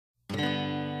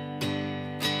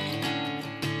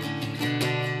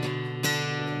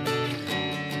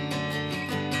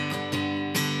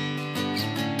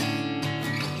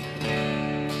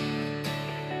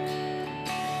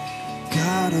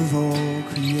of all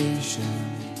creation,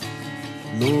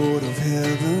 Lord of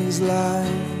heaven's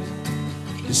light,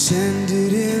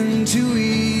 descended into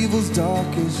evil's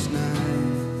darkest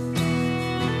night.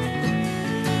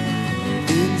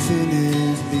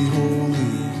 Infinitely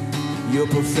holy, your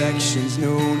perfections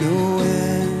know no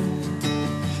end.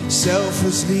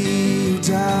 Selflessly you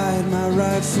died my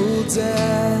rightful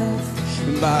death,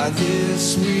 and by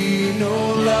this we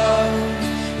know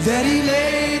love, that he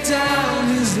laid down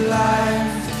his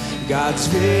life. God's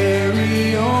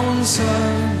very own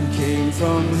Son came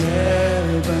from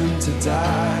heaven to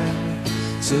die.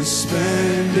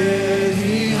 Suspended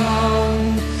he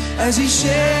hung as he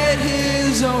shed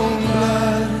his own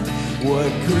blood.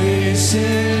 What grace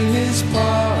in his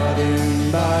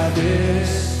pardon, by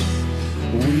this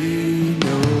we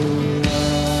know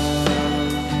love.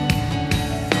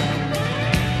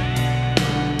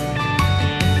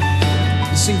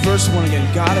 Let's sing verse 1 again.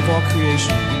 God of all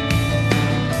creation.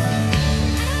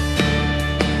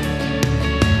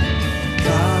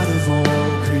 God of all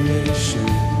creation,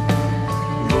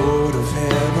 Lord of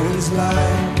heaven's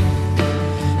light,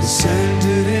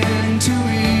 descended into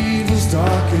evil's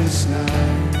darkest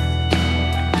night.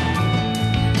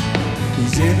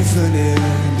 He's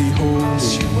infinitely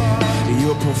holy,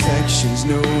 your perfections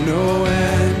know no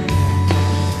end.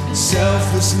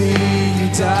 Selflessly you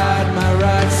died my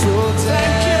rightful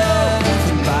death,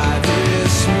 and by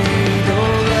this we know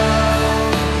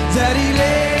love, that he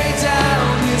laid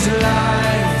down his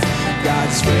life.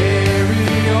 God's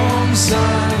very own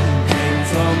Son came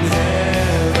from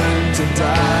heaven to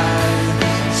die.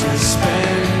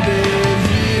 Suspended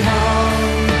he hung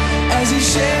as he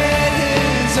shed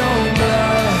his own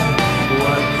blood.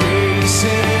 What grace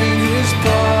in his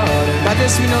pardon. By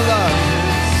this we know love.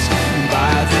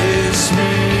 By this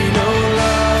we know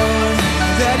love,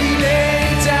 that he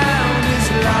laid down his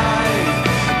life.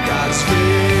 God's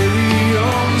very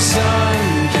own Son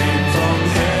came from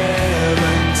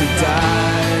heaven to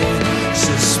die.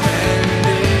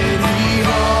 Suspended he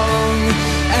hung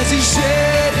as he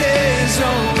shed his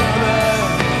own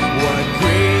blood. What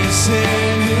grace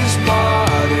in his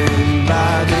pardon,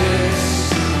 by this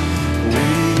we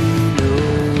know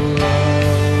love.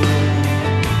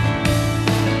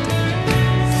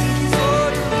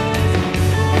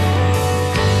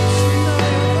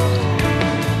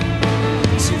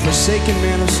 See, forsaken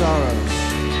man of sorrows,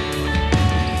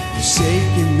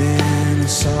 forsaken man of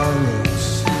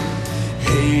sorrows,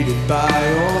 hated by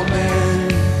all men,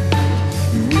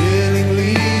 you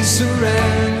willingly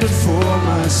surrendered for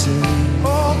my sin.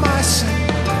 Oh, my sin.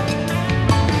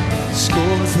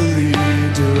 Scornfully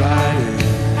derided,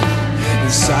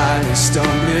 in silence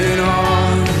stumbling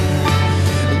on,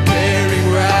 bearing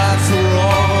wrath for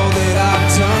all that I've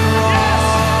done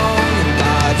wrong. And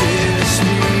by this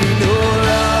we know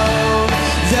love,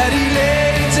 that he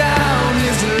laid down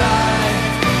his life.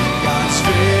 God's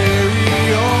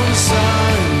very own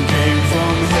Son came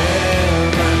from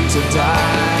heaven to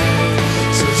die.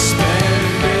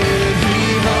 Suspended he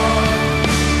hung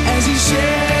as he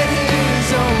shed his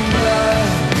own blood.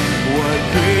 What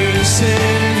grace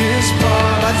in his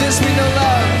pardon. By this we know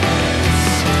love.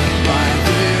 By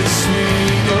this we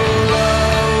know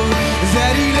love,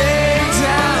 that he laid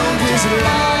down his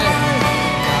life.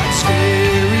 God's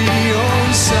very own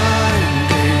Son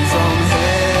came from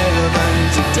heaven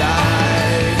to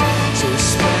die.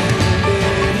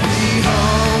 Suspended he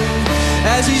hung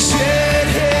as he shed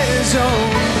his own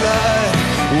blood.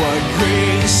 What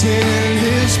grace in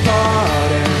his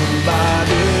pardon. By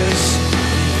this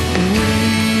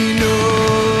we know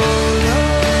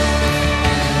love.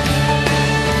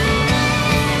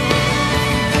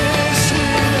 This we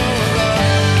know love.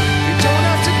 You don't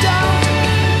have to doubt,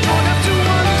 don't have to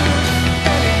wonder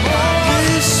anymore.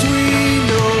 This we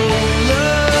know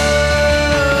love.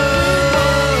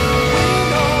 We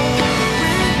know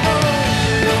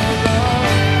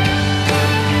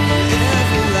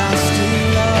everlasting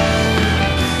love.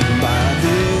 By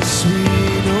this we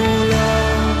know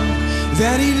love,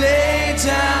 that he laid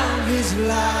down his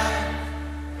life.